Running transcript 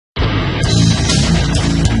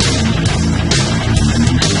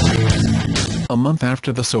A month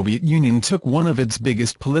after the Soviet Union took one of its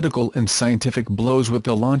biggest political and scientific blows with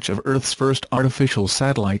the launch of Earth's first artificial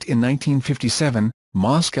satellite in 1957,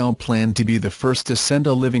 Moscow planned to be the first to send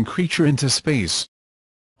a living creature into space.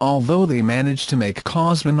 Although they managed to make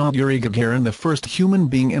cosmonaut Yuri Gagarin the first human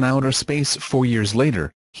being in outer space 4 years later,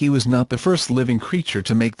 he was not the first living creature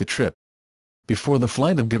to make the trip. Before the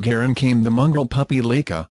flight of Gagarin came the mongrel puppy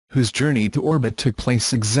Laika, whose journey to orbit took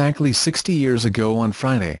place exactly 60 years ago on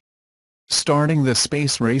Friday. Starting the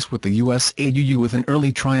space race with the US AUU with an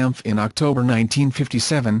early triumph in October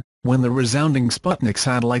 1957, when the resounding Sputnik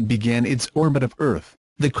satellite began its orbit of Earth,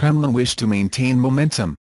 the Kremlin wished to maintain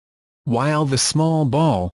momentum. While the small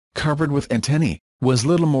ball, covered with antennae, was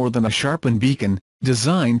little more than a sharpened beacon,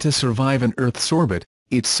 designed to survive in Earth's orbit,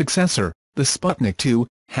 its successor, the Sputnik 2,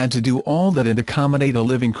 had to do all that and accommodate a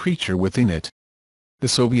living creature within it. The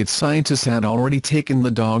Soviet scientists had already taken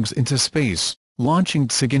the dogs into space, launching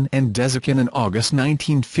Tsigan and Desikin in August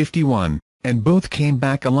 1951, and both came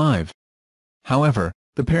back alive. However,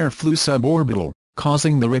 the pair flew suborbital,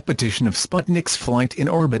 causing the repetition of Sputnik's flight in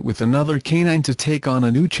orbit with another canine to take on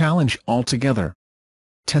a new challenge altogether.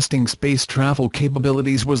 Testing space travel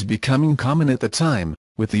capabilities was becoming common at the time,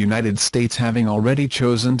 with the United States having already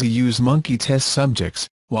chosen to use monkey test subjects,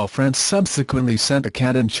 while France subsequently sent a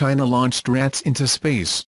cat and China-launched rats into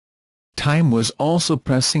space. Time was also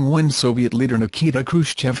pressing when Soviet leader Nikita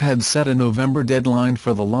Khrushchev had set a November deadline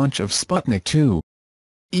for the launch of Sputnik 2.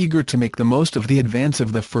 Eager to make the most of the advance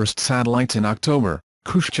of the first satellites in October,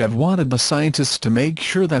 Khrushchev wanted the scientists to make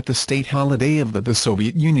sure that the state holiday of the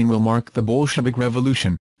Soviet Union will mark the Bolshevik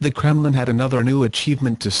Revolution. The Kremlin had another new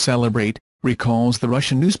achievement to celebrate, recalls the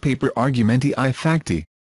Russian newspaper Argumenty I Fakti.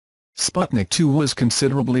 Sputnik 2 was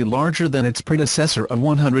considerably larger than its predecessor of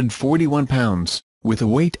 141 pounds. With a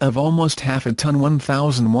weight of almost half a ton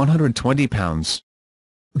 1,120 pounds.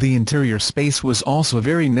 The interior space was also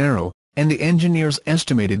very narrow, and the engineers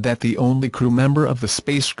estimated that the only crew member of the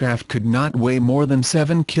spacecraft could not weigh more than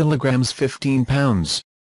 7 kilograms 15 pounds.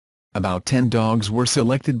 About 10 dogs were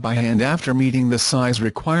selected by hand after meeting the size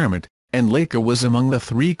requirement, and Laika was among the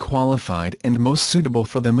 3 qualified and most suitable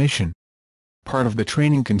for the mission. Part of the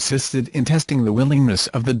training consisted in testing the willingness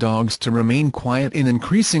of the dogs to remain quiet in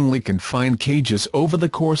increasingly confined cages over the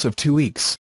course of 2 weeks.